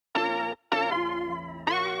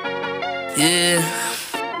Yeah.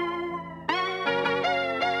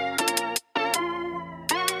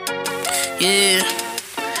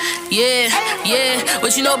 Yeah.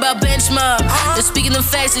 What you know about Benchmark? They're speaking the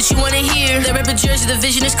facts that you wanna hear. That rapper jersey, the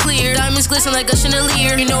vision is clear. Diamonds glisten like a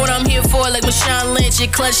chandelier. You know what I'm here for, like Marshawn Lynch.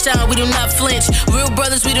 At clutch time, we do not flinch. Real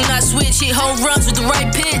brothers, we do not switch. Hit home runs with the right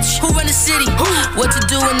pitch. Who run the city? What to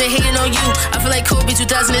do when they hating on you? I feel like Kobe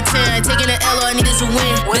 2010. I ain't taking an L, all I need is a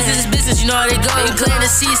win. Business is business, you know how they go. You playing the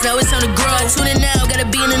seats, now it's time to grow. Tune in now, gotta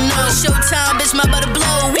be in the know. Showtime, bitch, my about to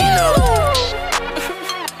blow. We know.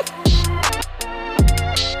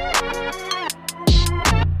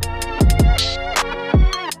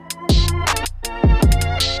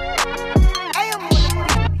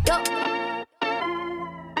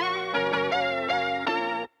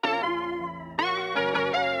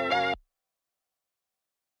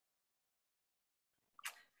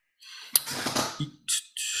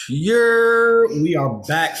 We are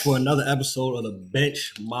back for another episode of the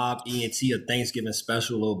Bench Mob ENT, a Thanksgiving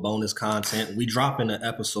special, little bonus content. We dropping the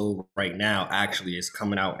episode right now. Actually, it's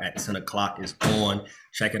coming out at 10 o'clock. It's on.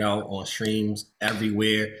 Check it out on streams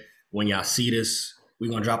everywhere. When y'all see this, we're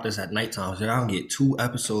going to drop this at nighttime. So y'all can get 2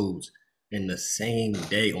 episodes in the same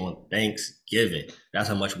day on Thanksgiving. That's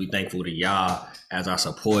how much we thankful to y'all as our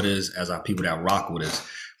supporters, as our people that rock with us.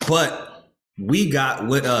 But we got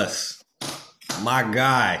with us my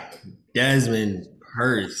guy, Desmond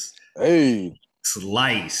Purse. Hey.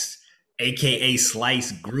 Slice, a.k.a.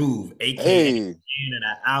 Slice Groove, a.k.a. Man of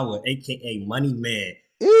the Hour, a.k.a. Money Man.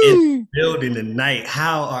 In the building tonight.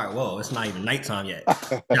 Whoa, it's not even nighttime yet.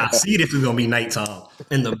 Y'all see this is going to be nighttime.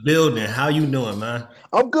 In the building. How you doing, man?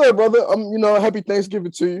 I'm good, brother. Happy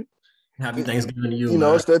Thanksgiving to you. Happy Thanksgiving to you, You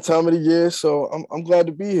know, it's that time of the year, so I'm glad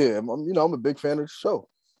to be here. I'm a big fan of the show.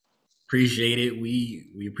 Appreciate it.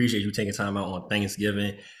 We appreciate you taking time out on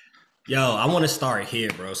Thanksgiving. Yo, I want to start here,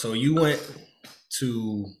 bro. So you went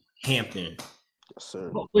to Hampton. Yes, sir.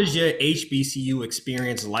 What was your HBCU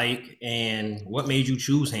experience like, and what made you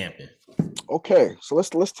choose Hampton? Okay, so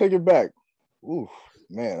let's take it back. Ooh,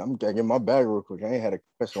 man, I'm getting my bag real quick. I ain't had a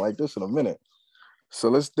question like this in a minute. So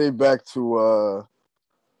let's stay back to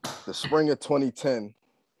the spring of 2010.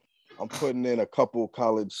 I'm putting in a couple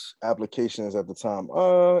college applications at the time.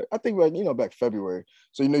 I think back February.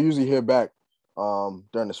 So usually hear back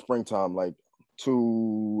during the springtime, like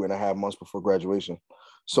 2.5 months before graduation.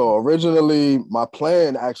 So originally, my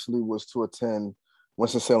plan actually was to attend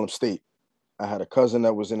Winston-Salem State. I had a cousin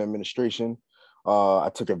that was in administration. I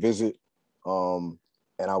took a visit, and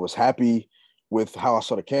I was happy with how I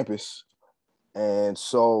saw the campus. And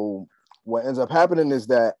so what ends up happening is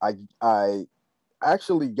that I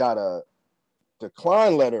actually got a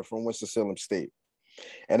decline letter from Winston-Salem State.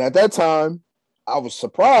 And at that time, I was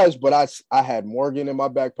surprised, but I had Morgan in my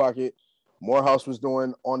back pocket. Morehouse was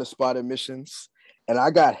doing on-the-spot admissions. And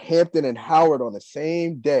I got Hampton and Howard on the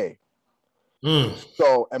same day.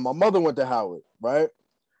 So, and my mother went to Howard, right?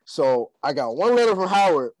 So I got 1 letter from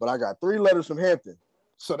Howard, but I got 3 letters from Hampton.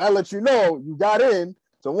 So that lets you know you got in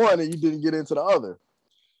to one and you didn't get into the other.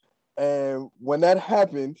 And when that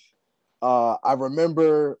happened, I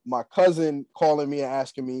remember my cousin calling me and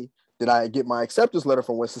asking me, did I get my acceptance letter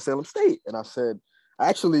from Winston-Salem State? And I said,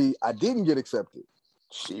 actually, I didn't get accepted.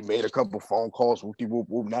 She made a couple phone calls. Whoop, whoop,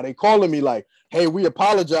 whoop. Now they calling me like, hey, we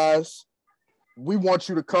apologize. We want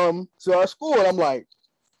you to come to our school. And I'm like,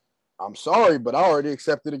 I'm sorry, but I already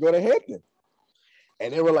accepted to go to Hampton.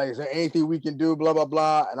 And they were like, is there anything we can do? Blah, blah,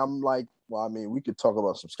 blah. And I'm like, well, I mean, we could talk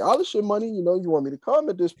about some scholarship money. You want me to come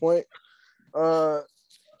at this point.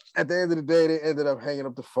 At the end of the day, they ended up hanging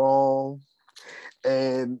up the phone.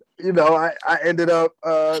 And, I ended up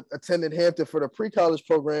attending Hampton for the pre-college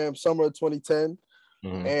program, summer of 2010.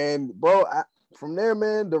 Mm-hmm. And, bro, from there,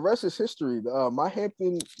 man, the rest is history. My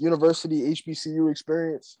Hampton University HBCU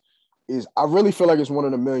experience I really feel like it's one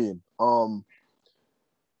in a million.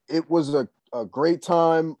 It was a great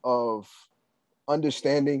time of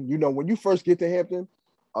understanding. When you first get to Hampton,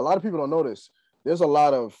 a lot of people don't know this. There's a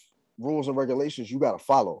lot of rules and regulations you got to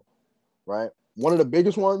follow, right? One of the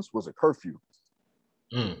biggest ones was a curfew.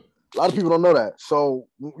 A lot of people don't know that. So,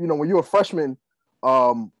 when you're a freshman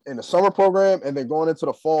in the summer program and then going into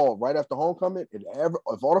the fall right after homecoming,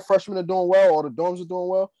 if all the freshmen are doing well, all the dorms are doing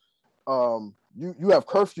well, you have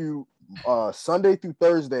curfew Sunday through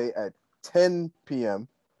Thursday at 10 p.m.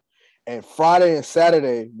 and Friday and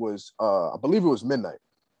Saturday was, I believe it was midnight.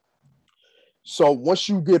 So once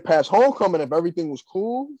you get past homecoming, if everything was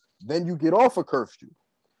cool, then you get off a curfew.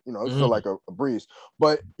 It felt like a breeze.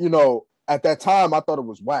 But, at that time, I thought it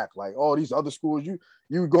was whack. Like, oh, these other schools,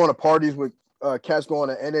 you going to parties with cats going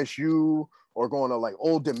to NSU or going to like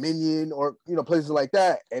Old Dominion or places like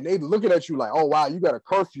that, and they looking at you like, oh wow, you got a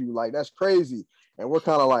curfew, like that's crazy. And we're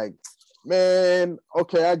kind of like, man,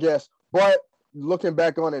 okay, I guess. But looking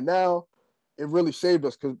back on it now, it really saved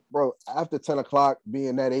us because, bro, after 10 o'clock,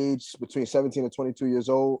 being that age between 17 and 22 years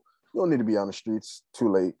old, you don't need to be on the streets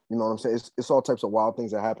too late. You know what I'm saying? It's all types of wild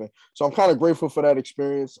things that happen. So I'm kind of grateful for that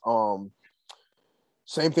experience.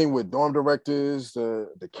 Same thing with dorm directors,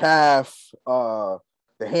 the CAF,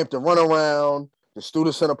 the Hampton Runaround, the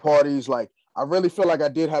student center parties. Like, I really feel like I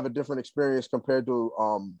did have a different experience compared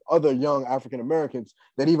to other young African Americans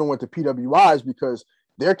that even went to PWIs because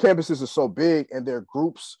their campuses are so big and their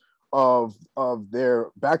groups of their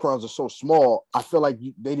backgrounds are so small. I feel like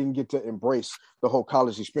they didn't get to embrace the whole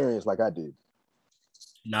college experience like I did.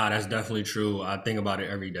 Nah, that's definitely true. I think about it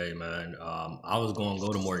every day, man. I was going to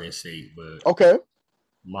go to Morgan State, but okay,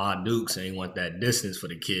 my Dukes ain't want that distance for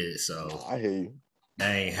the kids, so I hear you.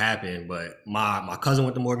 That ain't happened. But my cousin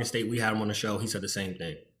went to Morgan State. We had him on the show. He said the same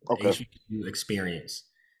thing. Okay. The HBCU experience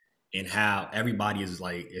and how everybody is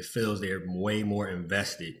like, it feels they're way more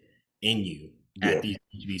invested in you at these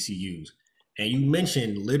HBCUs. And you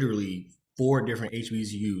mentioned literally 4 different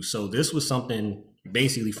HBCUs. So this was something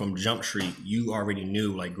basically from Jump Street you already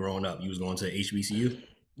knew, like growing up, you was going to HBCU?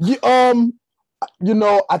 Yeah,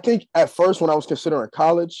 I think at first when I was considering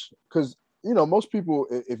college, because, most people,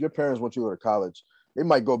 if your parents want you to go to college, they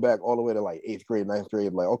might go back all the way to like 8th grade, 9th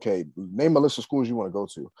grade, like, okay, name a list of schools you want to go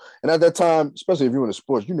to. And at that time, especially if you were in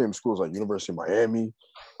sports, you name schools like University of Miami,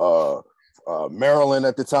 Maryland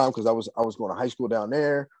at the time, because I was going to high school down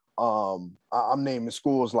there. I'm naming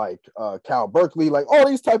schools like Cal Berkeley, like all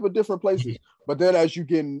these type of different places. But then as you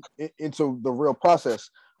get into the real process,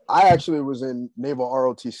 I actually was in Naval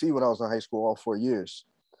ROTC when I was in high school all 4 years.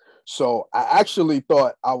 So I actually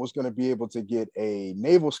thought I was going to be able to get a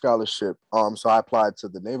naval scholarship. So I applied to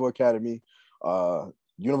the Naval Academy,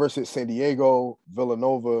 University of San Diego,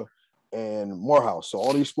 Villanova, and Morehouse. So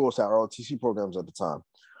all these schools had ROTC programs at the time.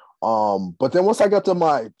 But then once I got to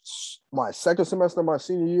my second semester, my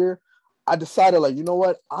senior year, I decided, like, you know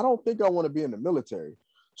what? I don't think I want to be in the military.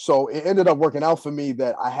 So it ended up working out for me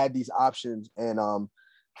that I had these options, and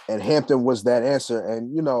Hampton was that answer.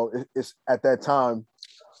 And it's at that time,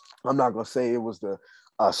 I'm not gonna say it was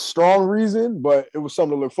a strong reason, but it was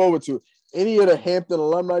something to look forward to. Any of the Hampton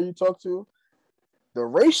alumni you talk to, the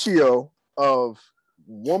ratio of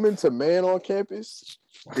woman to man on campus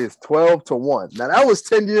is 12-1. Now that was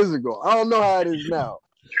 10 years ago. I don't know how it is now.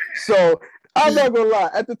 So I'm not gonna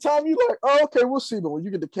lie. At the time, you're like, oh, okay, we'll see. But when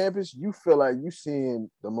you get to campus, you feel like you're seeing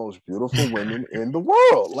the most beautiful women in the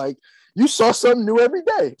world. Like, you saw something new every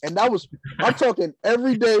day. And I'm talking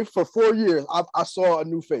every day for 4 years, I saw a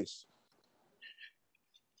new face.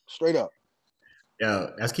 Straight up. Yeah,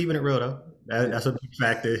 that's keeping it real, though. That's a big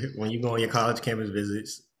factor. When you go on your college campus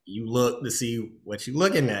visits, you look to see what you're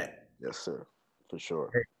looking at. Yes, sir. For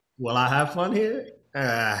sure. Will I have fun here?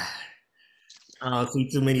 I don't see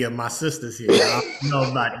too many of my sisters here. I don't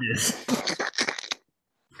know about this.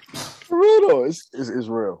 For real, though. It's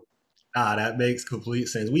real. That makes complete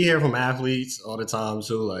sense. We hear from athletes all the time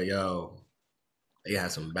too, like, yo, they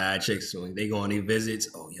had some bad chicks when they go on these visits.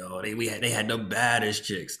 Oh, yo, they had the baddest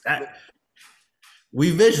chicks.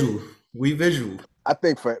 We visual. I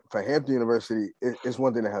think for Hampton University, it's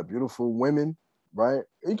one thing to have beautiful women, right?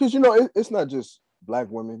 Because it's not just Black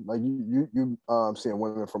women. Like you seeing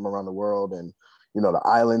women from around the world and the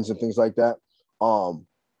islands and things like that.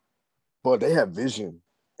 But they have vision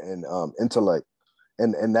and intellect.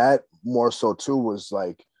 And that more so too was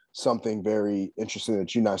like something very interesting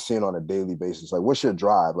that you're not seeing on a daily basis. Like, what's your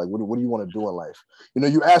drive? Like, what do you want to do in life?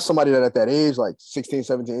 You ask somebody that at that age, like 16,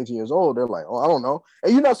 17, 18 years old, they're like, oh, I don't know.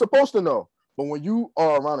 And you're not supposed to know. But when you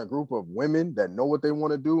are around a group of women that know what they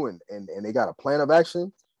want to do and they got a plan of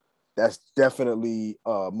action, that's definitely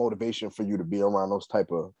motivation for you to be around those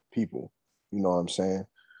type of people. You know what I'm saying?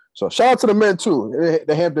 So shout out to the men too,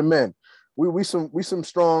 the Hampton men. We some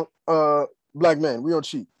strong Black men. We don't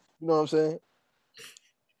cheat. You know what I'm saying?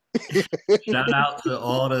 Shout out to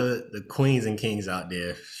all the queens and kings out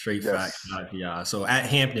there. Straight facts out y'all. So at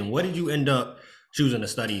Hampton, what did you end up choosing to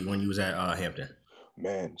study when you was at Hampton?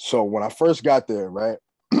 Man, so when I first got there, right?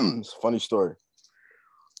 It's a funny story.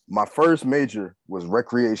 My first major was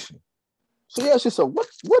recreation. So yeah, she said,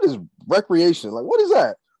 what is recreation? Like, what is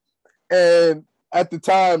that? And at the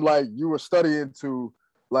time, like, you were studying to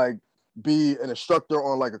like be an instructor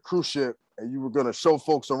on like a cruise ship, and you were gonna show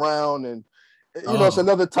folks around, and it's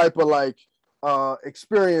another type of like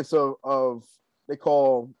experience of they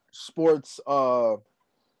call sports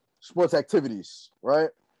activities, right?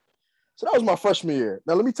 So that was my freshman year.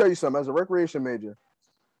 Now let me tell you something. As a recreation major,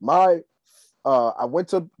 my I went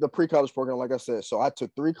to the pre-college program, like I said. So I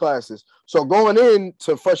took 3 classes. So going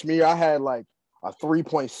into freshman year, I had like a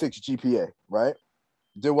 3.6 GPA, right?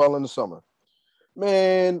 Did well in the summer.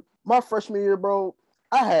 Man, my freshman year, bro,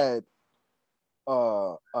 I had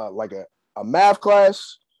like a math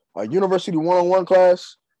class, a university one-on-one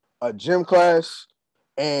class, a gym class,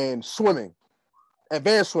 and swimming,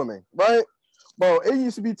 advanced swimming, right? Bro, it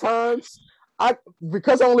used to be times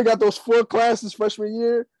because I only got those 4 classes freshman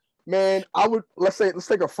year, man, I would let's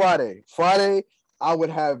take a Friday. Friday, I would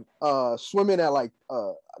have swimming at like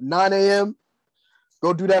 9 a.m.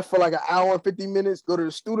 Go do that for like an hour and 50 minutes, go to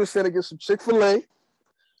the student center, get some Chick-fil-A,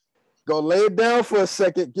 go lay it down for a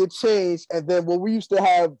second, get changed, and then what we used to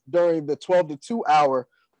have during the 12 to 2 hour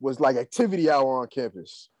was like activity hour on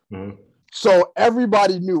campus. Mm-hmm. So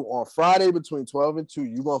everybody knew on Friday between 12 and 2,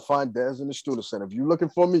 you're going to find Dez in the student center. If you're looking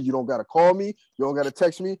for me, you don't got to call me. You don't got to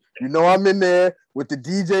text me. You know I'm in there with the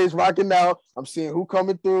DJs rocking out. I'm seeing who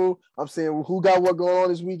coming through. I'm seeing who got what going on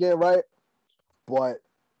this weekend, right? But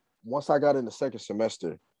once I got in the second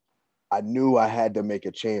semester, I knew I had to make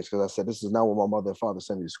a change because I said, this is not what my mother and father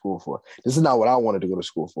sent me to school for. This is not what I wanted to go to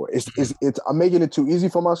school for. I'm making it too easy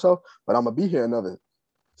for myself, but I'm going to be here another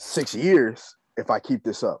 6 years if I keep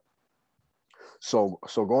this up. So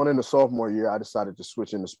going into sophomore year, I decided to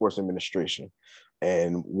switch into sports administration.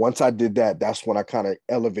 And once I did that, that's when I kind of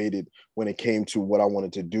elevated when it came to what I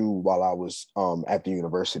wanted to do while I was at the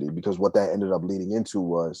university, because what that ended up leading into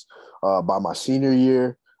was by my senior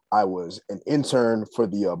year, I was an intern for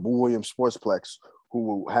the Boo Williams Sportsplex,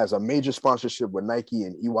 who has a major sponsorship with Nike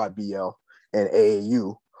and EYBL and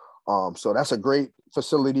AAU. So that's a great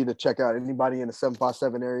facility to check out. Anybody in the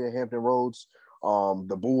 757 area, Hampton Roads,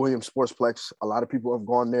 the Boo Williams Sportsplex. A lot of people have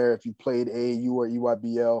gone there if you played AAU or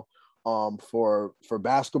EYBL for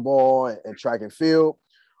basketball and track and field.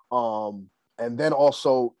 And then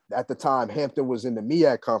also at the time, Hampton was in the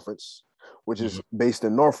MEAC conference, which is based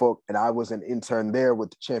in Norfolk, and I was an intern there with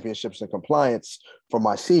the championships and compliance for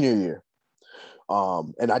my senior year.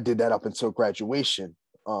 And I did that up until graduation.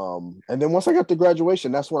 And then once I got to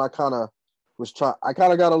graduation, that's when I kind of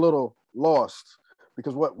got a little lost,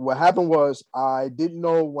 because what happened was I didn't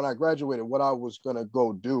know when I graduated what I was going to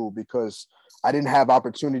go do, because I didn't have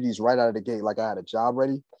opportunities right out of the gate. Like I had a job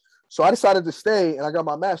ready. So I decided to stay, and I got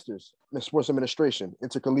my master's in sports administration,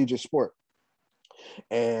 intercollegiate sport.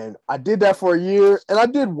 And I did that for a year, and I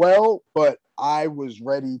did well, but I was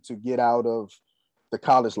ready to get out of the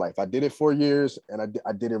college life. I did it 4 years, and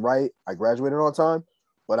I did it right. I graduated on time,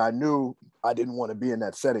 but I knew I didn't want to be in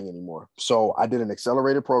that setting anymore. So I did an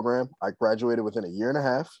accelerated program. I graduated within a year and a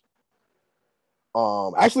half.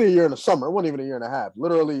 Actually, a year in the summer. It wasn't even a year and a half.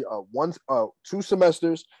 Literally 2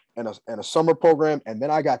 semesters and a summer program. And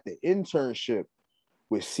then I got the internship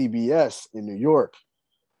with CBS in New York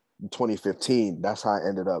in 2015. That's how I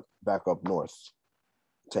ended up back up north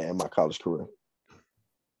to end my college career.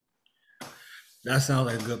 That sounds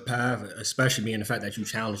like a good path, especially being the fact that you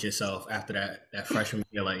challenged yourself after that freshman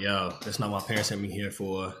year. Like, yo, that's not what my parents sent me here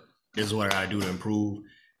for. This is what I do to improve.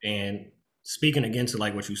 And speaking again to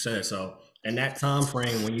like what you said, so in that time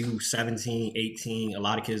frame when you 17, 18, a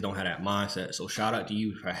lot of kids don't have that mindset. So shout out to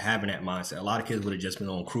you for having that mindset. A lot of kids would have just been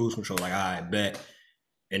on cruise control, like, I bet.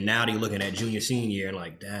 And now they're looking at junior, senior year and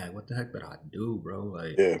like, Dad, what the heck did I do, bro?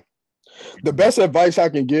 Like, yeah. The best advice I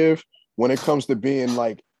can give when it comes to being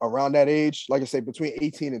like around that age, like I say, between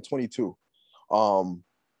 18 and 22,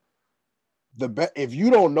 if you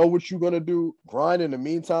don't know what you're going to do, grind in the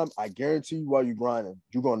meantime. I guarantee you while you're grinding,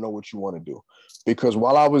 you're going to know what you want to do. Because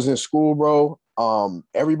while I was in school, bro,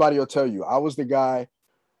 everybody will tell you, I was the guy.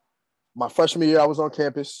 My freshman year, I was on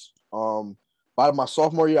campus. By my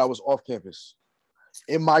sophomore year, I was off campus.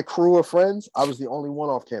 In my crew of friends, I was the only one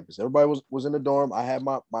off campus. Everybody was in the dorm. I had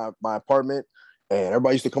my apartment, and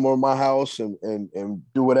everybody used to come over to my house and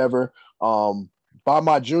do whatever. By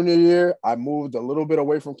my junior year, I moved a little bit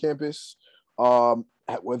away from campus. I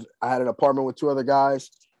had an apartment with 2 other guys,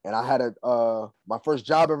 and I had my first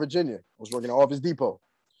job in Virginia. I was working at Office Depot.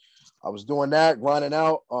 I was doing that, grinding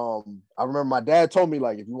out. I remember my dad told me,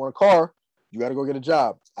 like, if you want a car, you got to go get a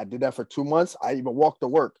job. I did that for 2 months. I even walked to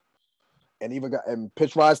work and even got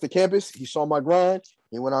pitch rides to campus. He saw my grind.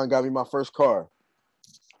 He went out and got me my first car.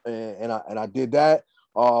 And I did that.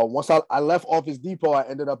 Once I left Office Depot, I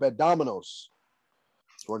ended up at Domino's.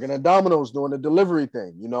 Working at Domino's doing the delivery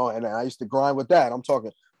thing, you know, and I used to grind with that. I'm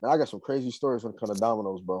talking, man, I got some crazy stories when it comes to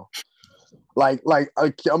Domino's, bro. I'm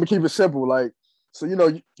gonna keep it simple. Like, so, you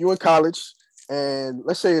know, you in college, and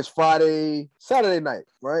let's say it's Saturday night,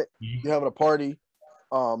 right? You're having a party.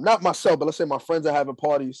 Not myself, but let's say my friends are having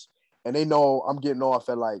parties, and they know I'm getting off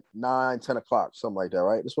at like 9, 10 o'clock, something like that,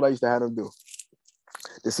 right? That's what I used to have them do.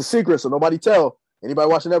 It's a secret, so nobody tell. Anybody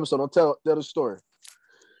watching the episode, don't tell the story.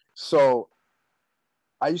 So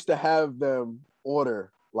I used to have them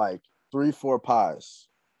order like 3, 4 pies.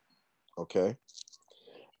 Okay.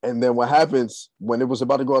 And then what happens when it was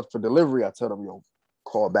about to go out for delivery, I tell them, yo,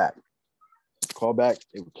 call back. Call back,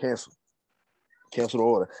 it would cancel. Cancel the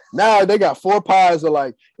order. Now they got 4 pies, or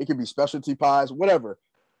like it could be specialty pies, whatever.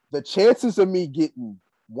 The chances of me getting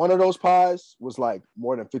one of those pies was like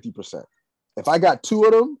more than 50%. If I got 2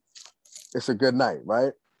 of them, it's a good night,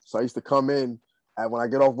 right? So I used to come in and when I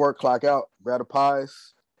get off work, clock out, grab the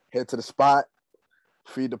pies, head to the spot,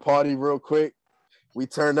 feed the party real quick. We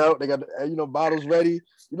turn out, they got bottles ready.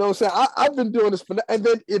 You know what I'm saying? I've been doing this for, and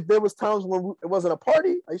then if there was times when it wasn't a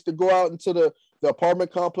party, I used to go out into the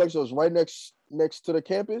apartment complex that was right next to the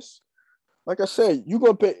campus. Like I said, you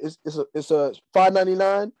gonna pay it's a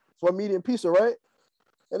 $5.99 for a medium pizza, right?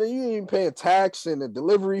 And then you ain't even paying tax and the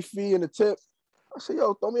delivery fee and the tip. I said,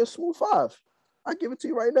 yo, throw me a smooth 5. I give it to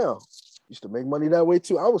you right now. Used to make money that way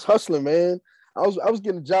too. I was hustling, man. I was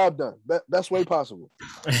getting the job done. Best way possible.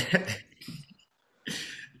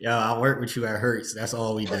 Yo, I worked with you at Hertz. That's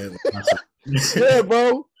all we did. Yeah,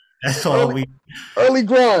 bro. That's all early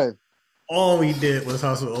grind. All we did was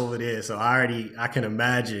hustle over there. So I can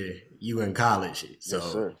imagine you in college. So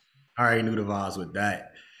yes, sir. I already knew the vibes with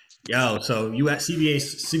that. Yo, so you at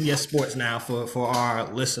CBS Sports now for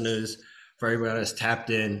our listeners, for everybody that's tapped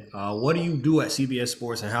in. What do you do at CBS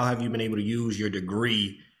Sports, and how have you been able to use your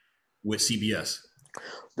degree with CBS?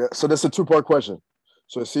 So that's a 2-part question.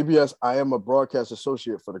 So at CBS, I am a broadcast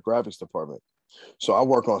associate for the graphics department. So I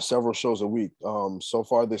work on several shows a week. So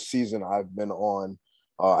far this season, I've been on.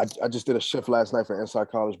 I just did a shift last night for Inside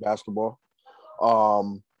College Basketball.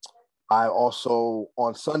 I also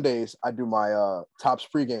on Sundays I do my Tops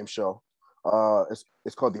pregame show.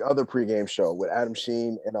 It's called The Other Pregame Show with Adam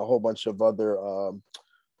Sheen and a whole bunch of other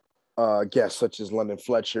guests such as London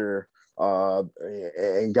Fletcher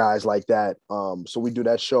and guys like that. So we do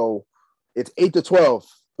that show. It's 8 to 12,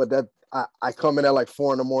 but that I come in at like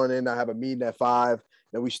 4 a.m. I have a meeting at 5.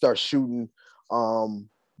 Then we start shooting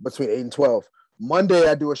between 8 and 12. Monday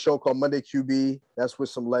I do a show called Monday QB. That's with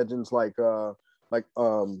some legends like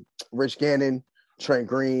Rich Gannon, Trent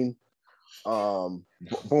Green,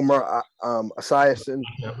 Boomer Esiason,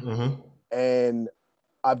 and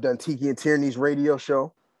I've done Tiki and Tierney's radio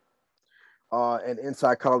show and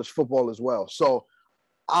Inside College Football as well. So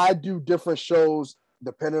I do different shows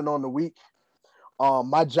depending on the week.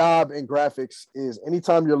 My job in graphics is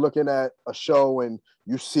anytime you're looking at a show and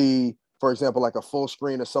you see, for example, like a full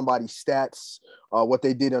screen of somebody's stats, what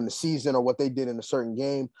they did in the season or what they did in a certain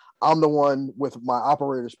game, I'm the one with my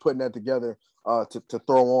operators putting that together to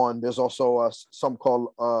throw on. There's also some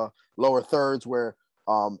called lower thirds where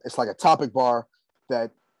it's like a topic bar that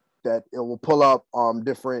it will pull up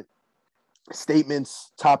different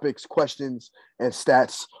statements, topics, questions, and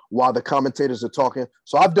stats while the commentators are talking.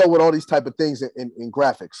 So I've dealt with all these type of things in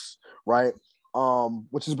graphics, right?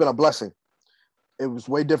 Which has been a blessing. It was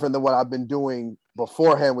way different than what I've been doing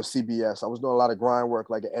beforehand with CBS. I was doing a lot of grind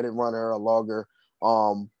work, like an edit runner, a logger.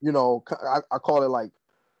 I call it like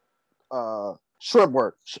shrimp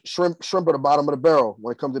work, shrimp at the bottom of the barrel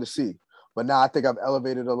when it comes to the sea. But now I think I've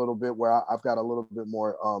elevated a little bit where I've got a little bit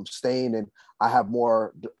more stain and I have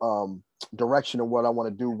more direction in what I want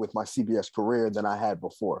to do with my CBS career than I had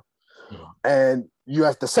before. And you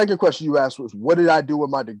asked, the second question you asked was, what did I do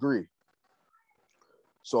with my degree?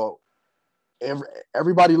 So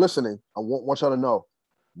everybody listening, I want y'all to know,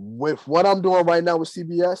 with what I'm doing right now with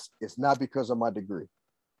CBS, it's not because of my degree.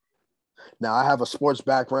 Now, I have a sports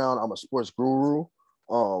background. I'm a sports guru.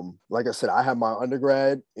 Like I said, I have my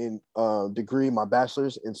undergrad in degree, my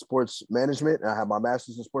bachelor's in sports management, and I have my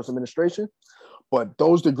master's in sports administration. But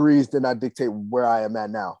those degrees did not dictate where I am at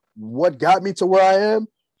now. What got me to where I am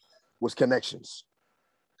was connections.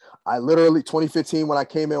 I literally, 2015, when I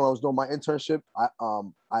came in, when I was doing my internship,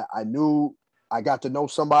 I knew I got to know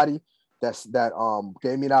somebody that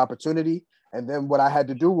gave me the opportunity. And then what I had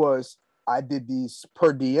to do was I did these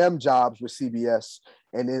per diem jobs with CBS,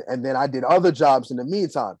 and then I did other jobs in the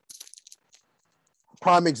meantime.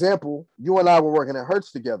 Prime example, you and I were working at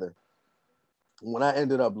Hertz together. When I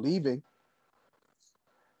ended up leaving,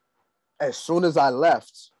 as soon as I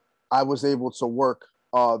left, I was able to work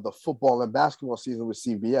the football and basketball season with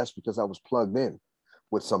CBS because I was plugged in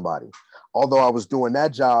with somebody. Although I was doing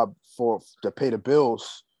that job to pay the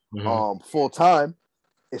bills full time,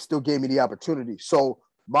 it still gave me the opportunity. So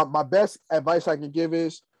my best advice I can give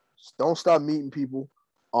is don't stop meeting people.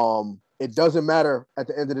 It doesn't matter at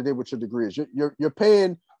the end of the day what your degree is. You're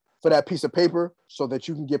paying for that piece of paper so that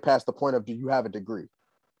you can get past the point of do you have a degree?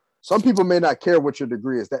 Some people may not care what your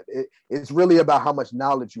degree is. It's really about how much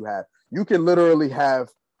knowledge you have. You can literally have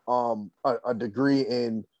a degree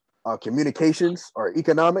in communications or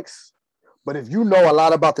economics, but if you know a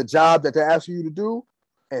lot about the job that they're asking you to do,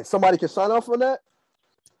 and somebody can sign off on that,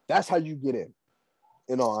 that's how you get in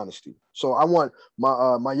all honesty. So I want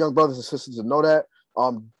my young brothers and sisters to know that.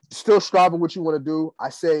 Still strive with what you want to do. I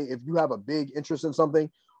say if you have a big interest in something,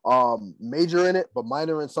 major in it, but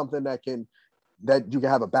minor in something that you can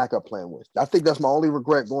have a backup plan with. I think that's my only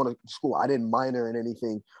regret going to school. I didn't minor in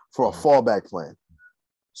anything for a fallback plan.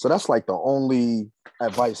 So that's like the only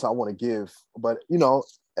advice I want to give. But,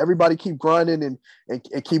 everybody keep grinding and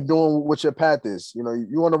keep doing what your path is.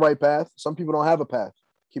 You're on the right path. Some people don't have a path.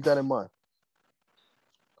 Keep that in mind.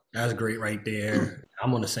 That's great right there.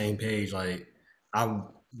 I'm on the same page. Like, I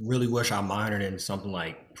really wish I minored in something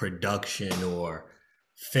like production or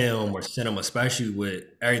film or cinema, especially with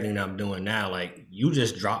everything that I'm doing now. Like, you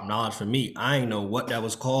just dropped knowledge for me. I ain't know what that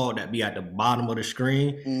was called. That be at the bottom of the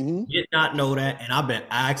screen. Mm-hmm. Did not know that. And I've been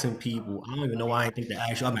asking people. I don't even know why I didn't think to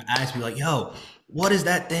ask you. I've been asking people like, yo, what is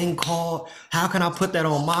that thing called? How can I put that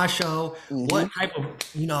on my show? Mm-hmm. What type of,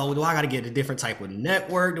 do I got to get a different type of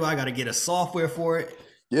network? Do I got to get a software for it?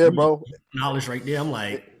 Yeah, bro. Knowledge right there. I'm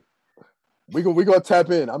like, we're gonna tap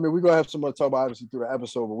in. I mean, we're gonna have some more to talk about obviously through the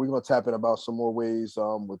episode, but we're gonna tap in about some more ways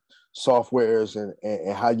with softwares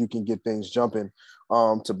and how you can get things jumping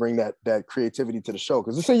to bring that creativity to the show.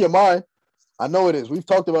 Because it's in your mind. I know it is. We've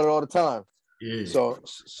talked about it all the time. Yeah. So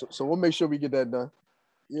we'll make sure we get that done.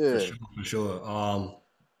 Yeah. For sure.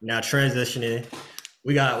 Now transitioning,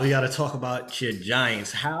 we got to talk about your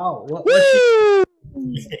Giants. How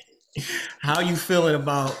you feeling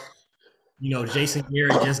about Jason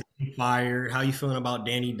Garrett just getting fired? How you feeling about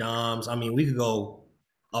Danny Dimes? I mean, we could go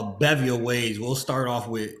a bevy of ways. We'll start off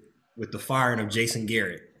with the firing of Jason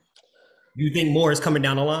Garrett. Do you think more is coming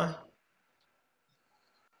down the line?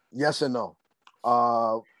 Yes and no.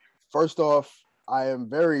 First off, I am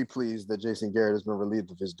very pleased that Jason Garrett has been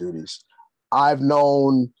relieved of his duties. I've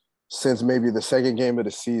known since maybe the second game of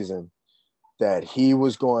the season that he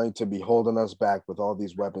was going to be holding us back with all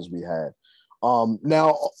these weapons we had.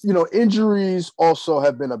 Now, injuries also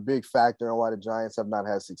have been a big factor in why the Giants have not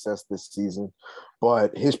had success this season.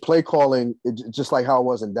 But his play calling, just like how it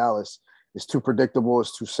was in Dallas, is too predictable.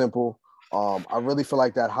 It's too simple. I really feel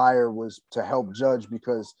like that hire was to help Judge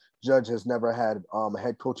because Judge has never had a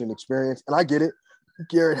head coaching experience. And I get it.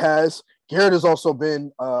 Garrett has. Garrett has also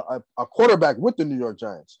been a quarterback with the New York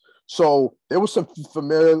Giants. So there was some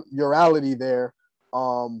familiarity there.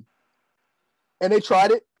 And they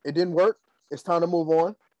tried it. It didn't work. It's time to move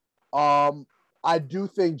on. I do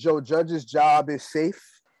think Joe Judge's job is safe.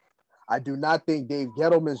 I do not think Dave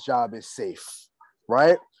Gettleman's job is safe,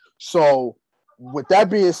 right? So with that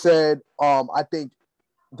being said, I think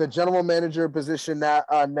the general manager position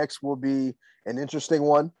next will be an interesting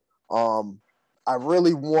one. I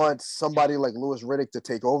really want somebody like Louis Riddick to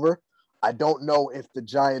take over. I don't know if the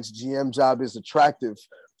Giants GM job is attractive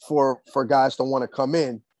for guys to want to come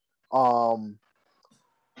in.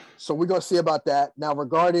 So we're going to see about that. Now,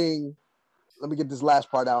 regarding, let me get this last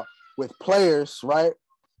part out, with players, right?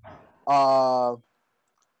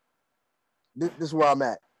 This is where I'm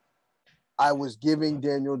at. I was giving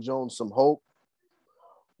Daniel Jones some hope,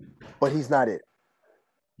 but he's not it.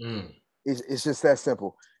 It's just that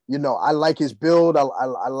simple. I like his build.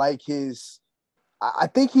 I like his – I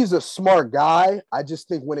think he's a smart guy. I just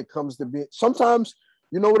think when it comes to being – sometimes,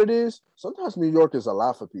 you know what it is? Sometimes New York is a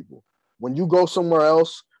lot for people. When you go somewhere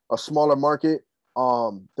else, a smaller market,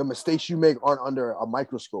 the mistakes you make aren't under a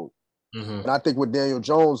microscope. Mm-hmm. And I think with Daniel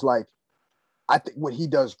Jones, I think when he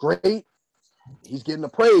does great, he's getting the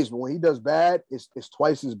praise. But when he does bad, it's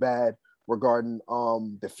twice as bad regarding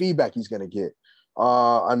the feedback he's going to get.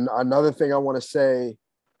 Another thing I want to say,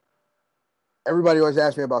 everybody always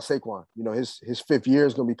asks me about Saquon. His fifth year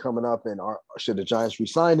is going to be coming up, and should the Giants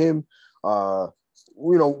re-sign him?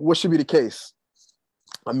 What should be the case?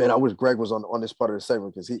 I mean, I wish Greg was on this part of the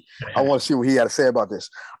segment because I want to see what he had to say about this.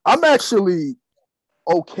 I'm actually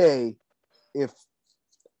okay if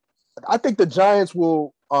I think the Giants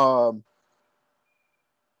will give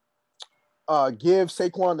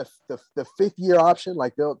Saquon the fifth year option,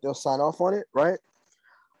 like they'll sign off on it, right?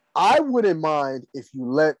 I wouldn't mind if you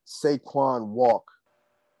let Saquon walk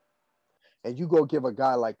and you go give a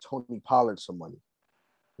guy like Tony Pollard some money.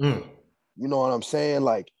 You know what I'm saying?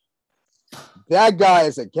 That guy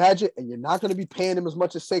is a gadget, and you're not going to be paying him as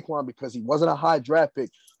much as Saquon because he wasn't a high draft pick.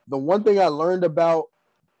 The one thing I learned about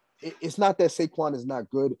it's not that Saquon is not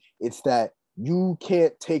good. It's that you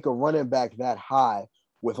can't take a running back that high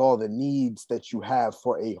with all the needs that you have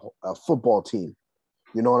for a football team.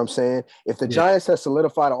 You know what I'm saying? If the Giants had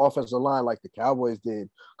solidified an offensive line like the Cowboys did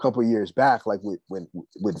a couple of years back, like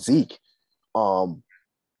with Zeke,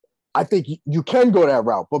 I think you can go that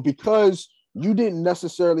route. But because you didn't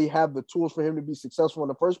necessarily have the tools for him to be successful in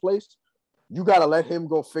the first place, you got to let him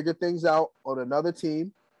go figure things out on another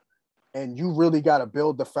team. And you really got to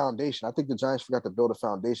build the foundation. I think the Giants forgot to build a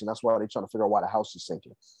foundation. That's why they're trying to figure out why the house is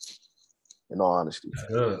sinking. In all honesty,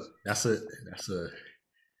 that's a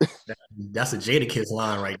Jadakiss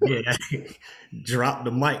line right there. Drop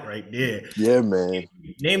the mic right there. Yeah, man.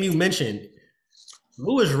 Name you mentioned,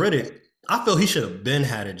 Louis Riddick. I feel he should have been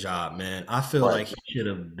had a job, man. I feel like he should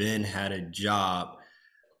have been had a job.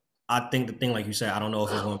 I think the thing, like you said, I don't know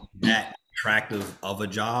if it's going to be that attractive of a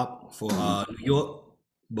job for New York,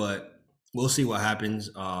 but we'll see what happens.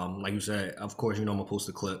 Like you said, of course, I'm gonna post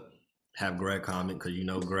a clip, have Greg comment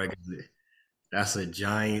because Greg is that's a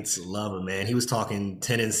Giants lover, man. He was talking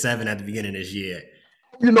 10-7 at the beginning of this year.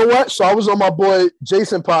 You know what? So I was on my boy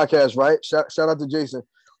Jason podcast, right? Shout out to Jason.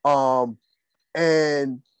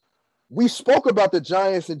 And we spoke about the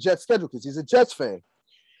Giants and Jets schedule because he's a Jets fan.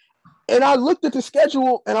 And I looked at the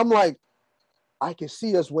schedule and I'm like, I can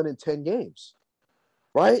see us winning 10 games,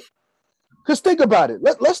 right? Because think about it.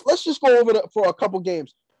 Let's just go over for a couple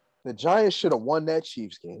games. The Giants should have won that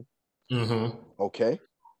Chiefs game. Mm-hmm. Okay.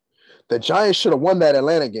 The Giants should have won that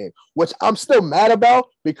Atlanta game, which I'm still mad about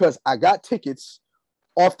because I got tickets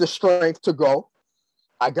off the strength to go.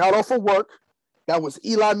 I got off of work. That was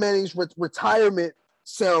Eli Manning's retirement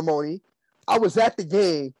ceremony. I was at the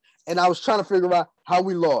game, and I was trying to figure out how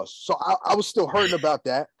we lost. So I was still hurting about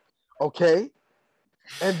that, okay?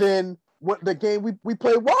 And then the game we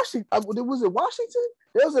played Washington. Was it Washington?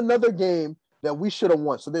 There was another game that we should have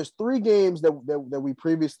won. So there's 3 games that we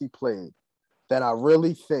previously played that I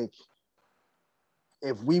really think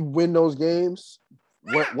if we win those games,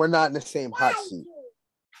 we're not in the same hot seat.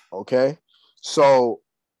 Okay? So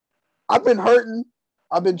I've been hurting.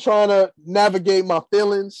 I've been trying to navigate my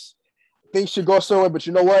feelings. Things should go somewhere, but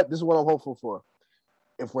you know what? This is what I'm hopeful for.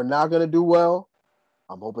 If we're not going to do well,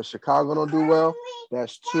 I'm hoping Chicago don't do well.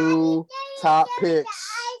 That's 2 top picks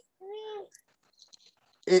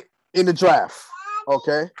in the draft.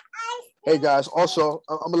 Okay? Hey, guys, also,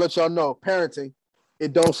 I'm going to let y'all know, parenting,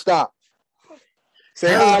 it don't stop.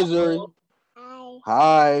 Say hi, Zuri.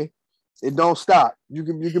 Hi. It don't stop. You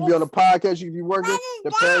can be on the podcast. You can be working.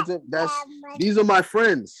 The parenting. These are my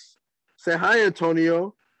friends. Say hi,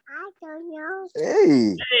 Antonio. Hi, Antonio.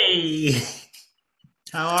 Hey. Hey.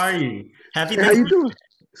 How are you? Happy Thanksgiving. How you doing?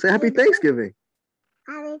 Say happy Thanksgiving.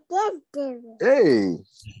 Happy Thanksgiving. Hey.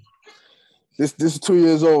 This is 2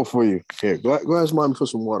 years old for you. Here, go ask mommy for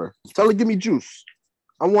some water. Tell her give me juice.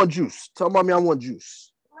 I want juice. Tell mommy I want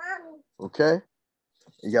juice. Mommy. Okay?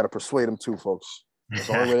 You got to persuade them too, folks. That's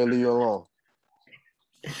the only way to leave you alone.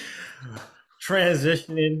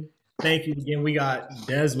 Transitioning. Thank you again. We got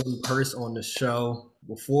Desmond Purse on the show.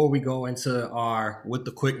 Before we go into our With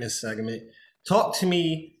the Quickness segment, talk to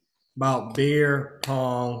me about beer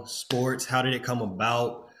pong sports. How did it come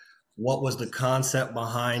about? What was the concept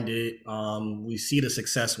behind it? We see the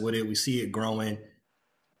success with it. We see it growing.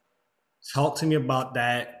 Talk to me about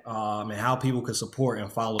that and how people can support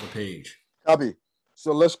and follow the page. Copy.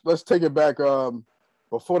 So let's take it back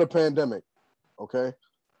before the pandemic, okay?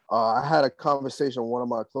 I had a conversation with one of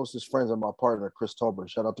my closest friends and my partner, Chris Tolbert.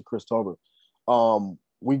 Shout out to Chris Tolbert.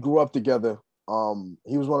 We grew up together.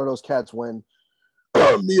 He was one of those cats when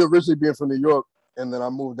me originally being from New York, and then I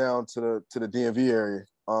moved down to the DMV area.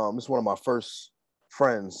 This is one of my first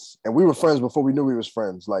friends, and we were friends before we knew we was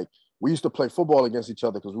friends. Like we used to play football against each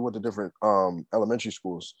other because we went to different elementary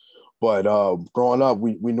schools. But growing up,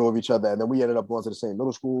 we knew of each other, and then we ended up going to the same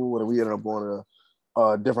middle school, and we ended up going to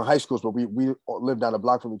different high schools, but we lived down the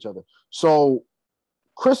block from each other. So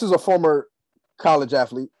Chris is a former college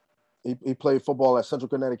athlete. He played football at Central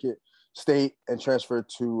Connecticut State and transferred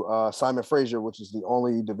to Simon Fraser, which is the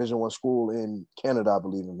only Division I school in Canada, I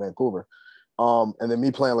believe, in Vancouver. And then me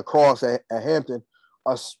playing lacrosse at Hampton,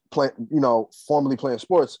 us playing, formerly playing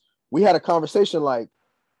sports. We had a conversation like,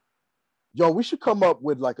 yo, we should come up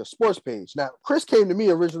with like a sports page. Now, Chris came to me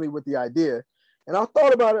originally with the idea, and I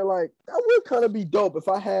thought about it like, that would kind of be dope if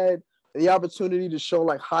I had the opportunity to show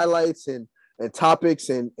like highlights and topics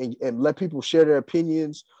and let people share their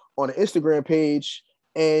opinions on an Instagram page.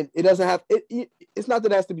 And it doesn't have, it's not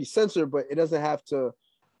that it has to be censored, but it doesn't have to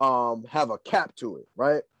have a cap to it,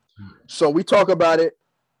 right? So we talk about it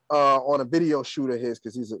on a video shoot of his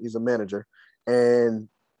because he's a manager. And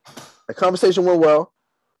the conversation went well.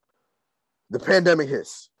 The pandemic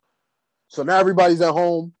hits. So now everybody's at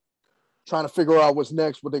home. trying to figure out what's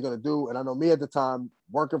next, what they're gonna do. And I know me at the time,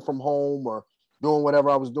 working from home or doing whatever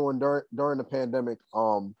I was doing during the pandemic.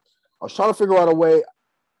 I was trying to figure out a way.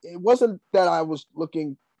 It wasn't that I was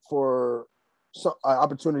looking for some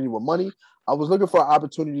opportunity with money. I was looking for an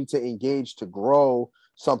opportunity to engage, to grow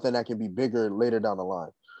something that can be bigger later down the line.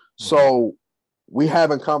 Mm-hmm. So we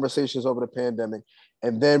having conversations over the pandemic,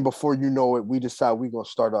 and then before you know it, we decide we're gonna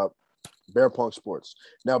start up Bear Pong Sports.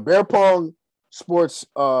 Now, Bear Pong Sports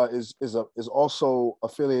is also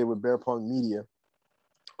affiliated with Bear Pong Media.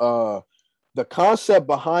 The concept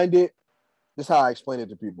behind it, this is how I explain it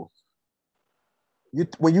to people.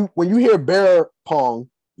 When you hear bear pong,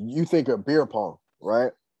 you think of beer pong,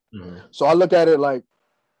 right? Mm-hmm. So I look at it like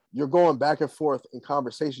you're going back and forth in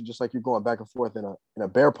conversation, just like you're going back and forth in a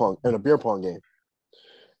beer pong game,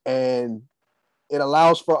 and it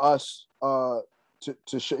allows for us to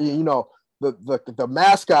show, the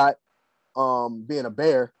mascot being a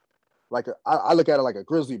bear, I look at it like a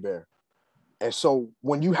grizzly bear, and so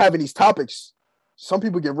when you having these topics, some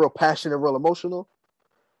people get real passionate, real emotional.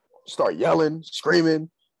 Start yelling, screaming,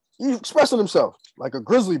 expressing themselves like a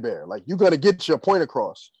grizzly bear. Like you're gonna get your point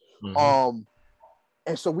across. Mm-hmm.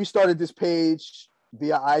 And so we started this page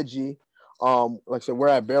via IG. Like I said, we're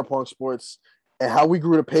at Bear Pong Sports, and how we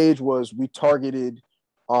grew the page was we targeted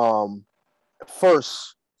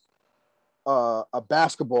first a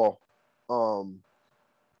basketball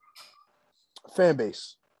fan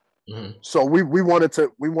base. Mm-hmm. So we wanted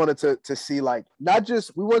to see, like, not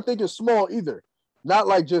just, we weren't thinking small either. Not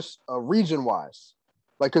like just region wise,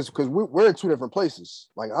 like because we're in two different places.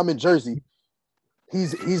 Like I'm in Jersey,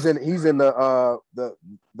 he's in the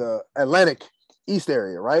Atlantic East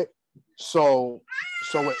area, right? So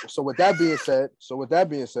with that being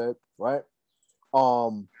said, right?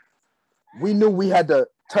 We knew we had to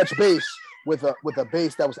touch base with a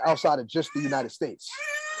base that was outside of just the United States.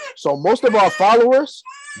 So most of our followers,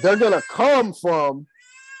 they're gonna come from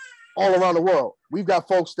all around the world. We've got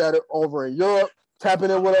folks that are over in Europe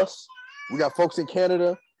tapping in with us. We got folks in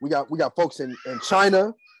Canada. We got folks in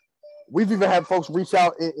China. We've even had folks reach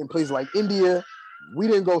out in places like India. We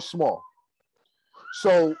didn't go small.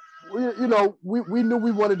 So we knew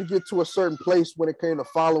we wanted to get to a certain place when it came to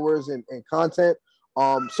followers and content.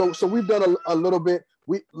 So we've done a little bit.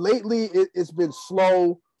 Lately it's been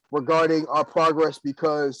slow regarding our progress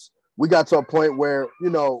because we got to a point where,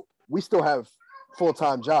 we still have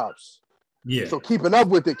full-time jobs. Yeah. So keeping up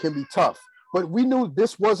with it can be tough. But we knew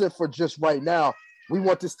this wasn't for just right now. We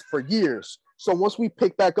want this for years. So once we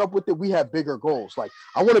pick back up with it, we have bigger goals. Like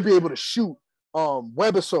I want to be able to shoot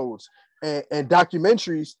webisodes and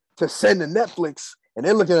documentaries to send to Netflix, and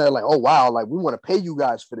they're looking at it like, oh wow, like we want to pay you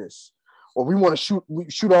guys for this, or we want to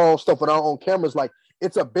shoot our own stuff with our own cameras. Like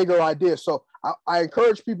it's a bigger idea. So I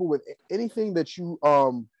encourage people with anything that you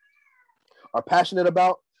are passionate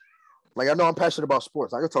about. Like I know I'm passionate about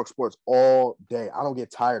sports. I can talk sports all day. I don't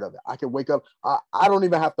get tired of it. I can wake up. I don't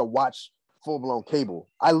even have to watch full-blown cable.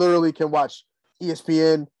 I literally can watch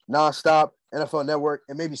ESPN nonstop, NFL Network,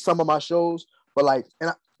 and maybe some of my shows. But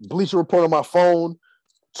Bleacher Report on my phone,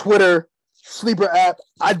 Twitter, Sleeper app.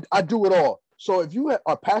 I do it all. So if you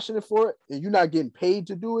are passionate for it and you're not getting paid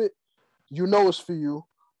to do it, it's for you.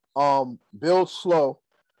 Build slow.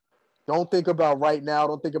 Don't think about right now.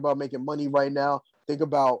 Don't think about making money right now. Think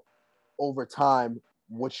about over time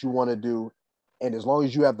what you want to do, and as long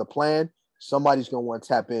as you have the plan, somebody's going to want to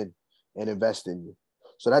tap in and invest in you.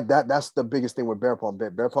 So that's the biggest thing with Bear Pong.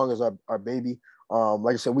 Bear Pong is our baby.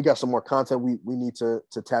 Like I said, we got some more content we need to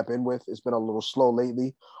tap in with. It's been a little slow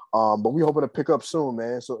lately, but we hoping to pick up soon,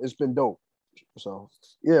 man. So it's been dope. So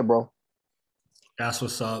yeah, bro, that's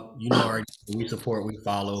what's up. Already, we support, we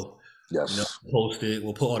follow. Yes. Post it.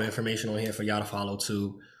 We'll put all the information on here for y'all to follow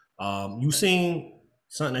too. You seen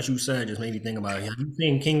something that you said just made me think about it. Have you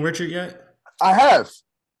seen King Richard yet? I have.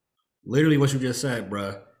 Literally what you just said,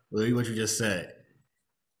 bro. Literally what you just said.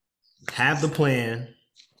 Have the plan.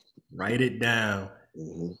 Write it down.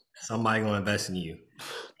 Mm-hmm. Somebody gonna invest in you.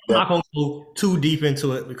 I'm not gonna go too deep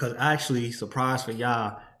into it because actually, surprise for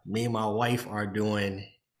y'all, me and my wife are doing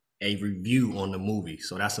a review on the movie.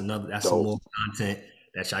 So that's some more content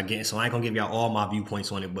that y'all getting. So I ain't gonna give y'all all my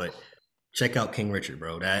viewpoints on it, but check out King Richard,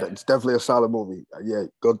 bro. It's definitely a solid movie. Yeah,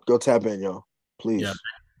 go tap in, y'all. Please. Yeah,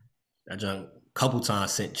 that junk a couple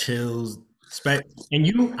times sent chills. And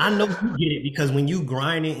I know you get it because when you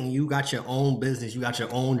grind it and you got your own business, you got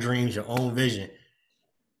your own dreams, your own vision,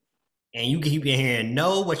 and you keep your hand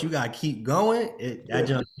know what you gotta keep going. It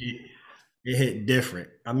hit different.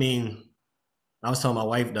 I mean, I was telling my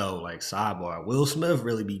wife though, like sidebar, Will Smith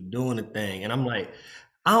really be doing the thing, and I'm like,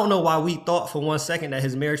 I don't know why we thought for 1 second that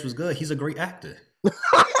his marriage was good. He's a great actor.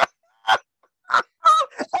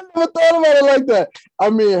 thought about it like that. I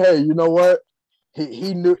mean, hey, you know what?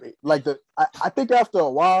 He knew like I think after a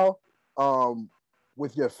while,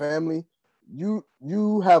 with your family,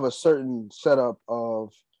 you have a certain setup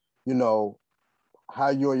of, you know, how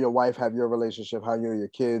you and your wife have your relationship, how you and your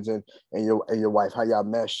kids and your wife, how y'all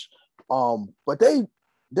mesh. But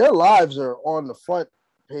their lives are on the front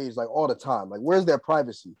page like all the time. Like, where's their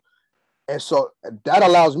privacy? And so that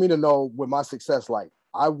allows me to know with my success, like,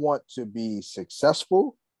 I want to be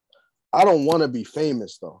successful. I don't want to be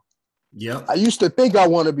famous though. Yep. I used to think I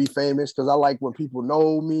want to be famous because I like when people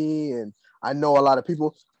know me and I know a lot of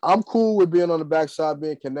people. I'm cool with being on the backside,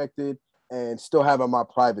 being connected and still having my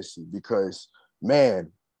privacy because,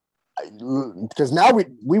 man, because now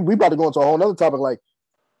we about to go into a whole nother topic. Like,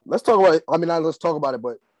 let's talk about it. I mean, not let's talk about it,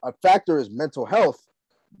 but a factor is mental health.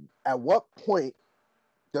 At what point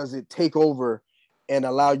does it take over and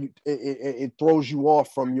allow you, it throws you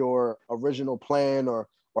off from your original plan or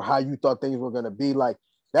how you thought things were going to be? Like,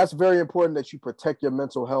 that's very important that you protect your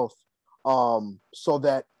mental health so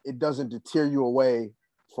that it doesn't deter you away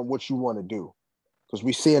from what you want to do. Because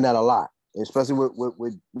we're seeing that a lot, especially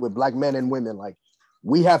with Black men and women. Like,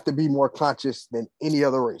 we have to be more conscious than any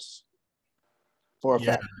other race for a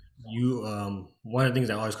fact. You, one of the things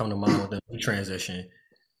that always come to mind with the transition,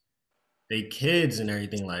 they kids and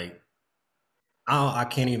everything, like, I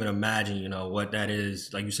can't even imagine, you know, what that is,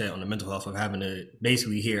 like you said, on the mental health of having to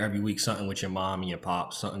basically hear every week something with your mom and your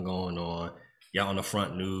pop, something going on. Y'all on the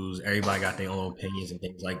front news. Everybody got their own opinions and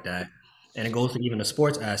things like that. And it goes to even the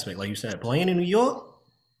sports aspect. Like you said, playing in New York,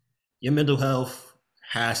 your mental health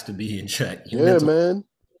has to be in check. Your man.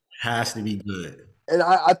 Has to be good. And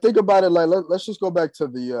I think about it like, let's just go back to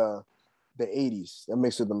the 80s. That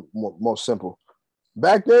makes it the most simple.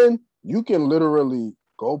 Back then, you can literally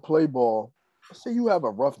go play ball. Let's say you have a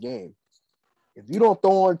rough game. If you don't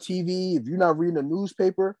throw on TV, if you're not reading a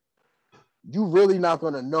newspaper, you're really not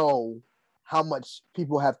going to know how much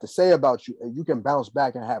people have to say about you. And you can bounce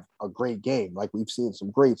back and have a great game like we've seen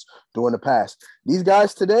some greats do in the past. These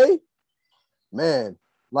guys today, man,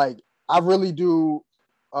 like, I really do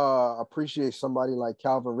appreciate somebody like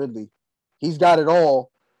Calvin Ridley. He's got it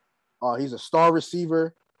all. He's a star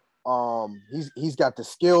receiver. He's got the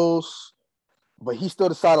skills. But he still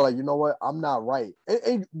decided, like, you know what? I'm not right.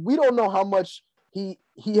 And we don't know how much he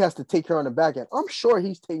has to take care on the back end. I'm sure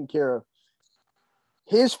he's taking care of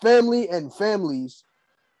his family and families.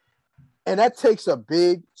 And that takes a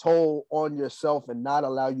big toll on yourself and not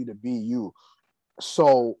allow you to be you.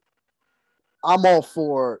 So I'm all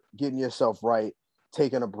for getting yourself right,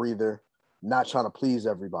 taking a breather, not trying to please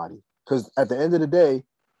everybody. Because at the end of the day,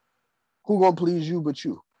 who going to please you but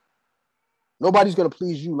you? Nobody's going to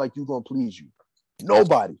please you like you're going to please you.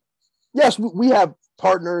 Nobody. Yes, we have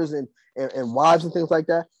partners and wives and things like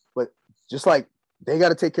that, but just like they got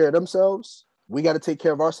to take care of themselves, we got to take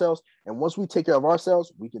care of ourselves. And once we take care of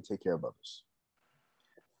ourselves, we can take care of others.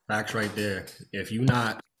 Facts right there. If you're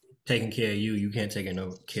not taking care of you, you can't take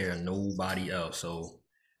care of nobody else. So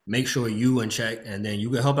make sure you in check, and then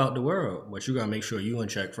you can help out the world. But you got to make sure you in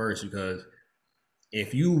check first, because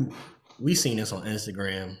we seen this on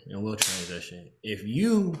Instagram, and we'll transition. If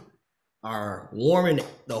you are warming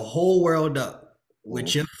the whole world up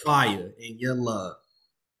with your fire and your love,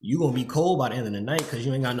 you're going to be cold by the end of the night because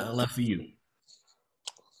you ain't got nothing left for you.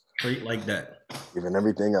 Straight like that. Giving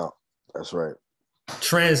everything out. That's right.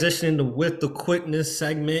 Transitioning to With the Quickness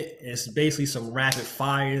segment. It's basically some rapid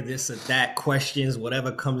fire, this or that questions,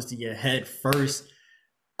 whatever comes to your head first.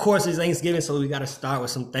 Of course, it's Thanksgiving, so we got to start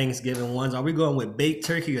with some Thanksgiving ones. Are we going with baked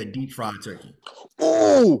turkey or deep fried turkey?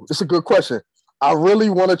 Oh, that's a good question. I really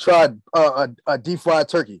want to try a deep fried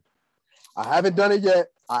turkey. I haven't done it yet.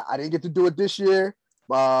 I didn't get to do it this year,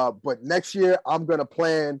 but next year I'm going to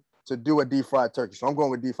plan to do a deep fried turkey. So I'm going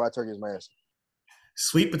with deep fried turkey as my answer.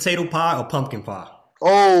 Sweet potato pie or pumpkin pie?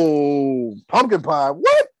 Oh, pumpkin pie.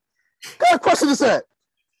 What? What kind of question is that?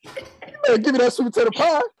 You better give me that sweet potato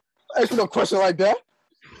pie. Ask me no question like that.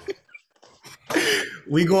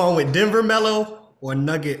 We going with Denver mellow or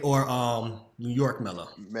nugget or New York mellow?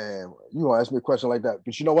 Man, you gonna ask me a question like that.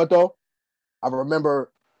 But you know what though? I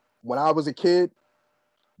remember when I was a kid,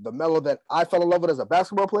 the mellow that I fell in love with as a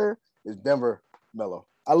basketball player is Denver mellow.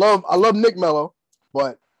 I love Nick Mello,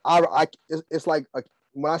 but it's like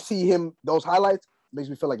when I see him, those highlights, it makes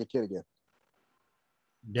me feel like a kid again.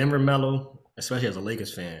 Denver mellow, especially as a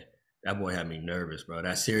Lakers fan, that boy had me nervous, bro.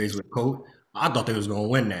 That series with Colt, I thought they was gonna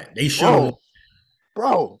win that. They showed,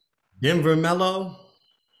 bro. Denver mellow.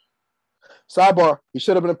 Sidebar, he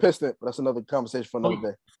should have been a Piston, but that's another conversation for another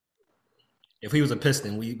day. If he was a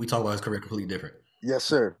Piston, we talk about his career completely different. Yes,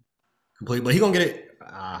 sir. Completely, but he gonna get it.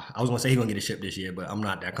 I was gonna say he's gonna get a ship this year, but I'm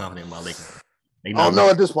not that confident about Lakers. I don't know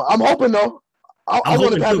at this point. I'm hoping though. I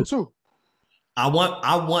want it to happen too. I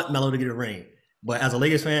want Melo to get a ring, but as a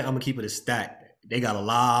Lakers fan, I'm gonna keep it a stack. They got a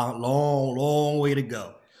long way to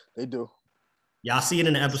go. They do. Y'all see it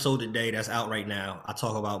in the episode today that's out right now. I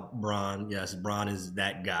talk about Bron. Yes, Bron is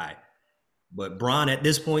that guy. But Bron at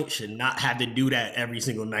this point should not have to do that every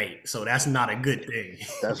single night. So that's not a good thing.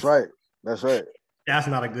 That's right. That's right. That's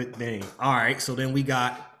not a good thing. All right, so then we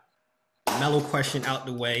got Melo question out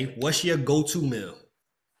the way. What's your go-to meal?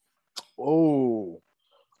 Oh.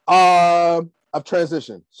 I've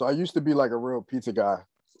transitioned. So I used to be like a real pizza guy.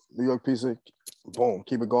 New York pizza. Boom.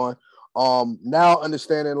 Keep it going. Now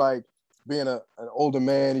understanding like being an older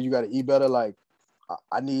man and you got to eat better, like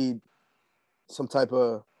I need some type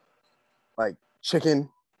of like chicken,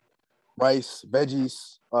 rice,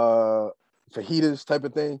 veggies, fajitas type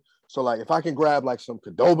of thing. So like if I can grab like some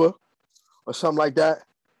Qdoba or something like that,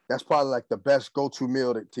 that's probably like the best go-to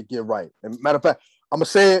meal to get right. And matter of fact, I'm gonna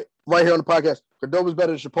say it right here on the podcast. Qdoba's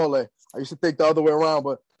better than Chipotle. I used to think the other way around,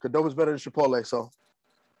 but Qdoba's better than Chipotle. So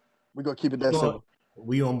we're gonna keep it that simple.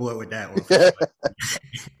 We on board with that one.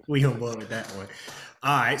 We on board with that one.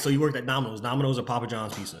 All right. So you worked at Domino's. Domino's or Papa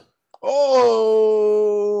John's pizza?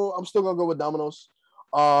 Oh, I'm still gonna go with Domino's.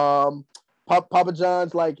 Papa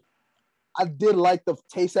John's, like I did like the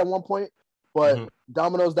taste at one point, but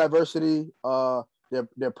Domino's diversity,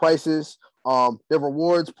 their prices, their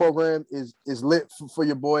rewards program is lit for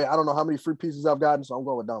your boy. I don't know how many free pizzas I've gotten, so I'm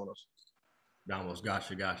going with Domino's. Domino's,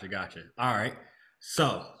 gotcha. All right.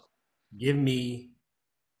 So give me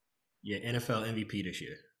your NFL MVP this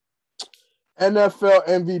year. NFL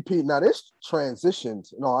MVP. Now this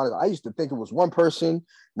transitions. No, I used to think it was one person.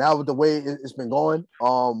 Now with the way it's been going,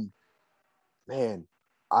 man,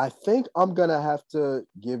 I think I'm gonna have to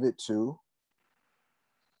give it to.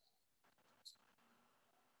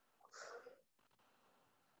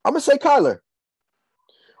 I'm gonna say Kyler.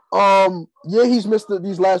 Yeah, he's missed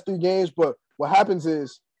these last 3 games, but what happens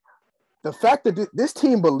is the fact that this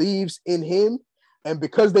team believes in him, and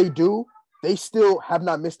because they do, they still have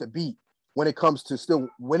not missed a beat when it comes to still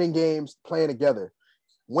winning games, playing together.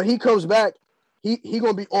 When he comes back, he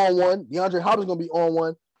gonna be on one. DeAndre Hopkins gonna be on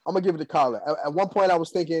one. I'm gonna give it to Kyler. At one point, I was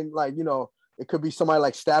thinking like, it could be somebody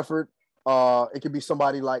like Stafford. It could be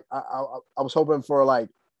somebody like I was hoping for like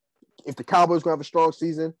if the Cowboys gonna have a strong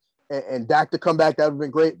season and Dak to come back, that would have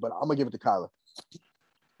been great. But I'm gonna give it to Kyler.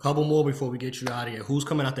 Couple more before we get you out of here. Who's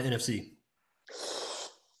coming out the NFC?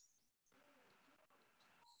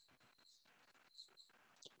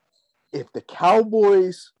 If the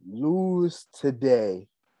Cowboys lose today,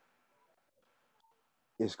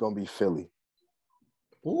 it's gonna be Philly.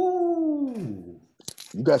 Ooh.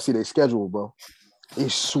 You gotta see their schedule, bro.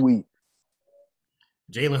 It's sweet.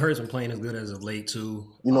 Jalen Hurts been playing as good as of late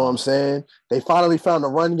too. You know what I'm saying? They finally found the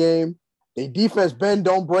run game. They defense bend,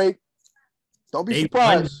 don't break. Don't be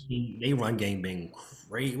surprised. They run game been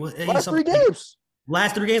great. Last 3 games.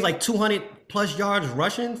 Last 3 games, like 200 plus yards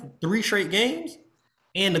rushing, 3 straight games.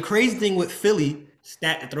 And the crazy thing with Philly,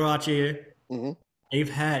 stat to throw out here, they've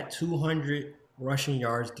had 200 rushing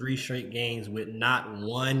yards, 3 straight games with not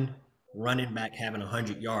one running back having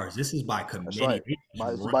 100 yards. This is by committee. That's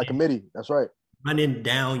right. It's by committee. That's right. Running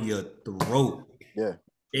down your throat. Yeah.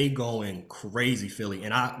 They going crazy, Philly.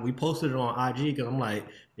 And we posted it on IG because I'm like,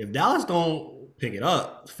 if Dallas don't pick it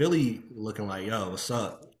up, Philly looking like, yo, what's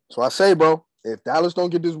up? So I say, bro, if Dallas don't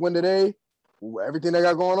get this win today, everything they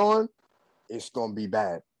got going on, it's going to be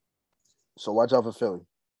bad. So watch out for Philly.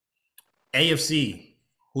 AFC.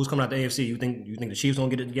 Who's coming out the AFC? You think the Chiefs don't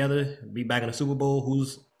get it together, be back in the Super Bowl?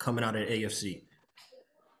 Who's coming out of the AFC?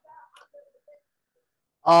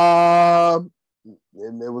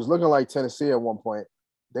 It was looking like Tennessee at one point.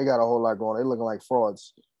 They got a whole lot going. They're looking like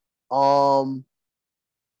frauds.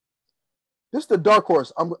 This is the dark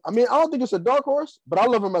horse. I don't think it's a dark horse, but I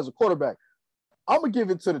love him as a quarterback. I'm going to give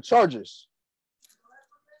it to the Chargers.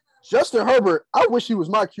 Justin Herbert, I wish he was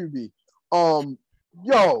my QB.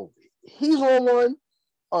 He's on one.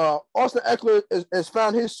 Austin Eckler has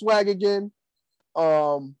found his swag again.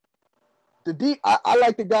 I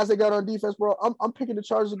like the guys they got on defense, bro. I'm picking the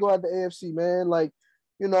Chargers to go out the AFC, man. Like,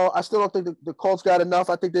 I still don't think the Colts got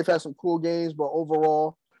enough. I think they've had some cool games, but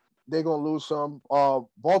overall, they're gonna lose some.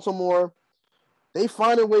 Baltimore, they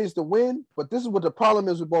finding ways to win, but this is what the problem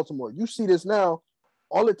is with Baltimore. You see this now.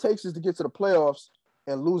 All it takes is to get to the playoffs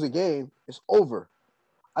and lose a game. It's over.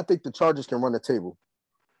 I think the Chargers can run the table.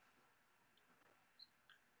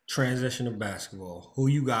 Transition to basketball. Who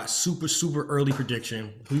you got? Super, super early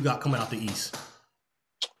prediction. Who you got coming out the East?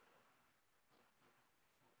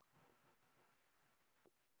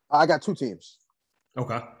 I got 2 teams.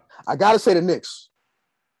 Okay. I gotta say the Knicks.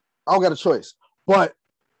 I don't got a choice. But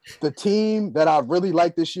the team that I really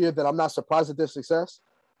like this year, that I'm not surprised at their success,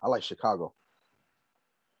 I like Chicago.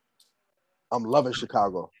 I'm loving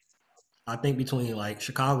Chicago. I think between like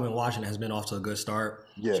Chicago and Washington has been off to a good start.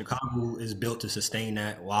 Yeah. Chicago is built to sustain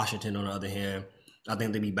that. Washington, on the other hand, I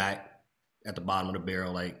think they'll be back at the bottom of the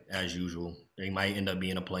barrel, like as usual. They might end up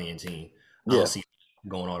being a playing team. I Yeah. don't see it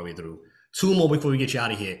going all the way through. Two more before we get you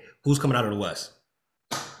out of here. Who's coming out of the West?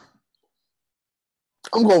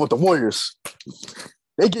 I'm going with the Warriors.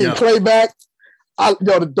 They getting Yeah. Clay back.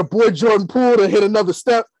 The boy Jordan Poole to hit another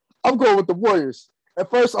step. I'm going with the Warriors. At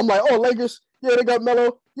first, I'm like, oh, Lakers, yeah, they got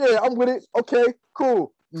Melo. Yeah, I'm with it. Okay,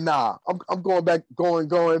 cool. Nah, I'm going back to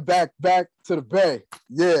the Bay.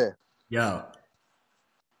 Yeah. Yo,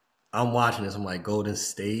 I'm watching this. I'm like, Golden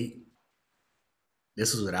State.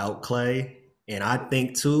 This is without Clay. And I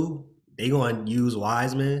think, too, they going to use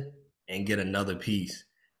Wiseman and get another piece.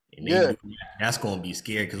 And Yeah. that's going to be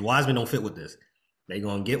scary because Wiseman don't fit with this. They're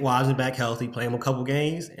going to get Wiseman back healthy, play him a couple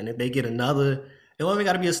games, and if they get another, it don't even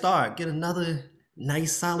got to be a star, get another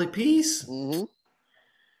nice, solid piece. Mm-hmm.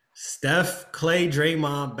 Steph, Clay,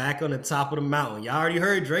 Draymond back on the top of the mountain. Y'all already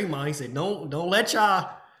heard Draymond. He said, don't let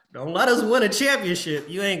us win a championship.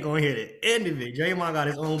 You ain't going to hear the end of it. Draymond got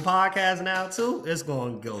his own podcast now, too. It's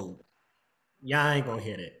going to go. Y'all ain't going to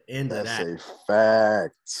hear the end of that. That's a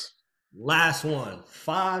fact. Last one.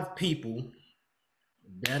 5 people,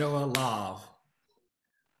 dead or alive,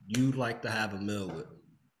 you'd like to have a meal with.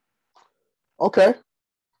 Okay.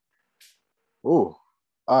 Ooh.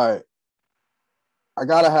 All right. I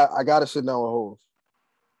gotta sit down with Hov.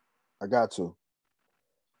 I got to.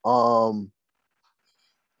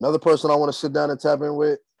 Another person I want to sit down and tap in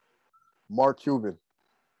with, Mark Cuban.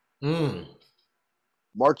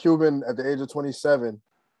 Mark Cuban, at the age of 27,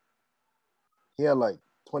 he had like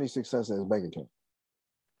 26 cents in his bank account.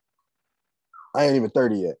 I ain't even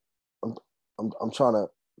 30 yet. I'm trying to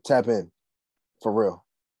tap in for real.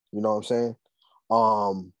 You know what I'm saying?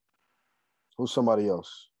 Who's somebody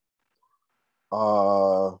else? I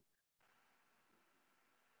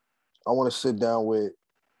want to sit down with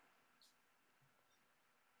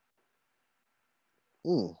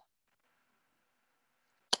let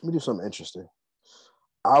me do something interesting.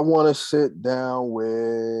 I want to sit down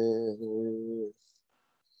with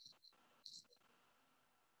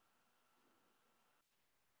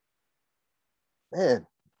man,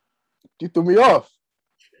 you threw me off.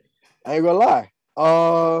 I ain't gonna lie.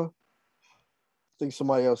 I think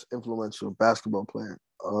somebody else influential, basketball player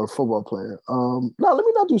or football player. No, let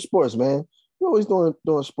me not do sports, man. We're always doing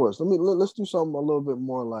sports. Let's do something a little bit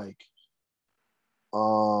more like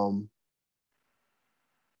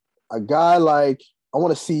a guy like I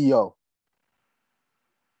want a CEO.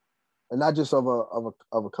 And not just of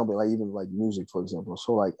a company, like even like music, for example.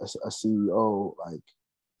 So like a CEO, like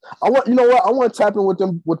I want, you know what? I want to tap in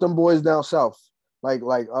with them boys down south, like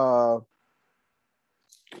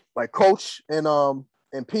Coach and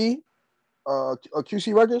P,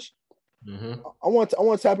 QC Records. Mm-hmm. I want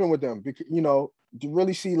to tap in with them because to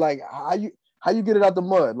really see like how you get it out the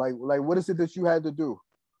mud, like what is it that you had to do,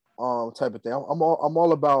 type of thing. I'm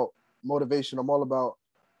all about motivation. I'm all about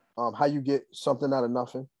how you get something out of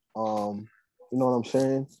nothing. You know what I'm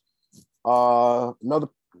saying?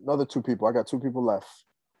 Another 2 people. I got 2 people left.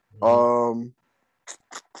 Let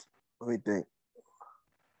me think.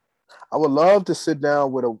 I would love to sit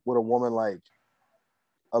down with a woman like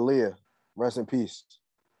Aaliyah. Rest in peace.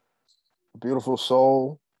 Beautiful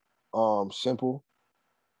soul, simple.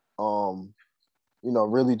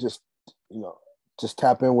 Really just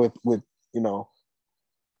tap in with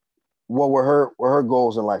what were her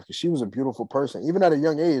goals in life, because she was a beautiful person. Even at a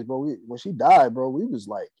young age, bro. When she died, bro, we was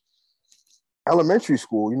like elementary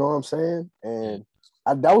school. You know what I'm saying? And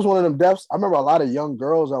that was one of them deaths. I remember a lot of young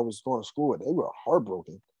girls I was going to school with. They were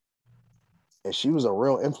heartbroken, and she was a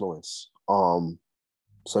real influence.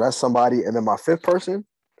 So that's somebody. And then my 5th person.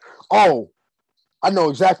 Oh, I know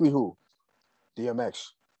exactly who. DMX.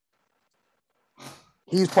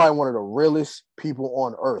 He's probably one of the realest people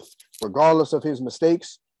on earth, regardless of his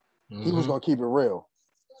mistakes. He was gonna keep it real.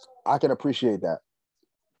 I can appreciate that.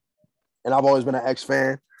 And I've always been an X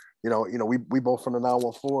fan. We both from the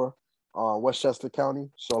 914, Westchester County.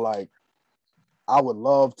 So like, I would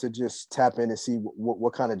love to just tap in and see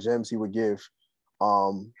what kind of gems he would give,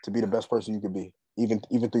 to be the best person you could be, even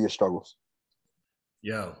through your struggles.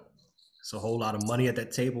 Yo, it's a whole lot of money at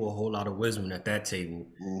that table, a whole lot of wisdom at that table.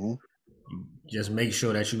 Mm-hmm. You just make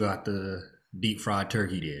sure that you got the deep fried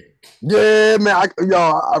turkey there. Yeah, man. I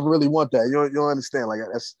really want that. You don't understand. Like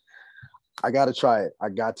I gotta try it. I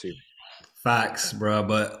got to. Facts, bro.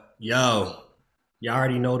 But yo, You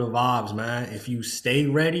already know the vibes, man. If you stay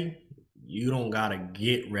ready, you don't gotta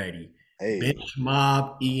get ready. Hey, Bench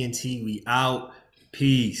Mob ENT, we out.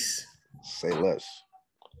 Peace. say less.